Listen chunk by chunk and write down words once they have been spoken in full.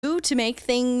to make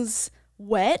things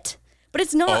wet, but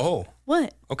it's not. Oh.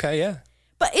 What? Okay, yeah.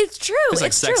 But it's true. It's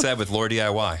like sex ed with Lord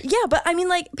DIY. Yeah, but I mean,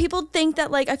 like, people think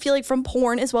that, like, I feel like from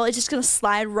porn as well, it's just going to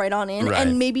slide right on in. Right.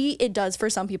 And maybe it does for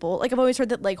some people. Like, I've always heard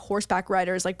that, like, horseback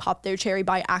riders, like, pop their cherry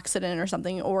by accident or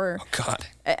something. Or, Oh, God.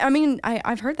 I mean,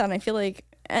 I've heard that, and I feel like,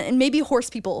 and maybe horse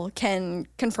people can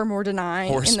confirm or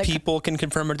deny. People can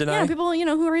confirm or deny? Yeah, people,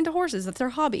 who are into horses. That's their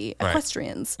hobby. Right.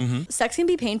 Equestrians. Mm-hmm. Sex can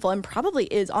be painful and probably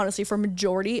is, honestly, for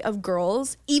majority of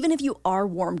girls, even if you are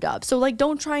warmed up. So, like,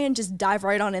 don't try and just dive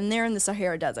right on in there in the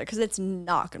Sahara Desert because it's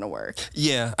not going to work.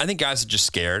 Yeah, I think guys are just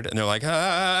scared and they're like,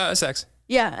 sex.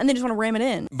 Yeah, and they just want to ram it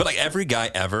in. But like every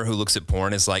guy ever who looks at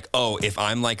porn is like, oh, if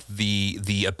I'm like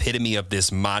the epitome of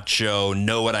this macho,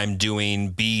 know what I'm doing,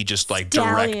 be just like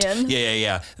direct. Stallion.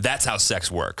 Yeah. That's how sex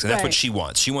works. And that's what she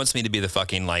wants. She wants me to be the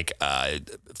fucking like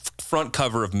front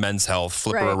cover of Men's Health,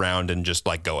 flip her around and just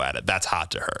like go at it. That's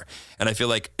hot to her. And I feel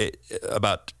like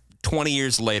about 20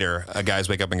 years later, guys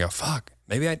wake up and go, fuck,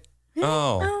 maybe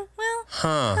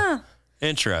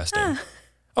interesting.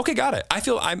 Okay, got it. I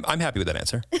feel I'm happy with that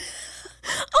answer.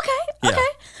 Okay.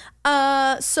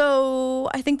 So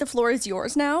I think the floor is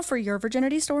yours now for your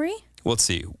virginity story. Well, let's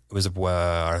see. It was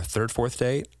our third, fourth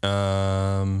date.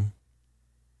 No,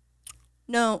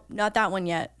 not that one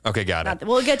yet. Okay, got it.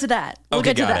 We'll get to that. We'll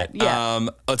get to that. Yeah.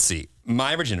 Let's see.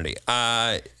 My virginity.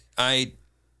 I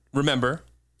remember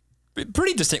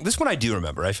pretty distinct. This one I do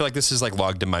remember. I feel like this is like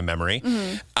logged in my memory.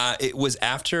 Mm-hmm. It was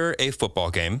after a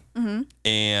football game. Mm-hmm.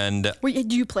 And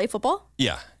do you play football?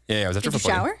 Yeah. It was after Did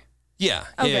football you shower? Game. Yeah.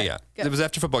 Good. It was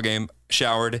after football game.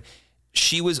 Showered.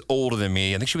 She was older than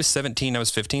me. I think she was 17. I was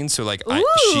 15. So like,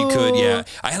 she could. Yeah.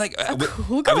 I like. I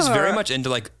was very much into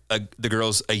like the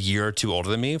girls a year or two older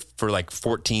than me for like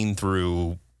 14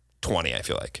 through 20. I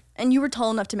feel like. And you were tall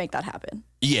enough to make that happen.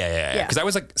 Yeah. Because I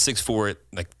was like 6'4" at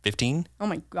like 15. Oh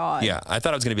my God. Yeah. I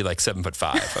thought I was gonna be like 7'5".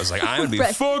 I was like, I'm gonna be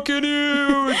fucking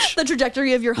huge. The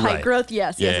trajectory of your height growth.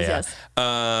 Yes.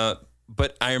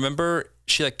 But I remember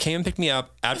she like came and picked me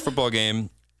up at a football game,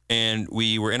 and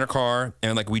we were in her car,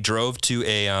 and like we drove to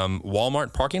a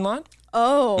Walmart parking lot.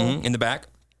 Oh. In the back.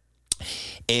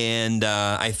 And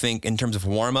I think in terms of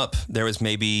warm up, there was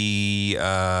maybe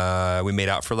we made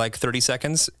out for like 30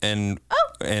 seconds, and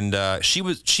she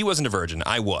wasn't a virgin.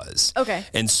 I was. Okay.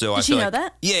 And so Did she know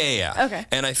that? Yeah. Okay.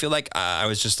 And I feel like I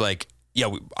was just like, yeah,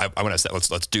 I want to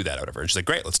let's do that or whatever. And she's like,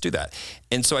 great, let's do that.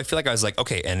 And so I feel like I was like,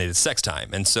 okay, and it's sex time.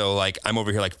 And so like I'm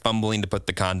over here like fumbling to put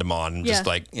the condom on and just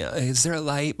like, is there a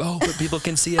light? Oh, but people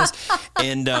can see us.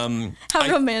 And how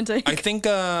romantic. I think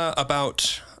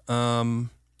about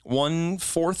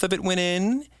 1/4 of it went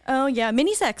in. Oh yeah,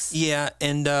 mini sex. Yeah,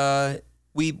 and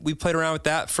we played around with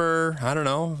that for I don't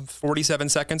know 47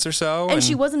 seconds or so. And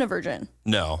she wasn't a virgin.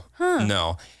 No,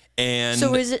 no. And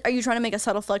so are you trying to make a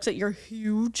subtle flex that you're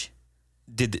huge?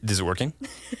 Is it working?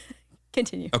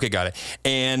 Continue. Okay, got it.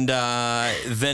 And then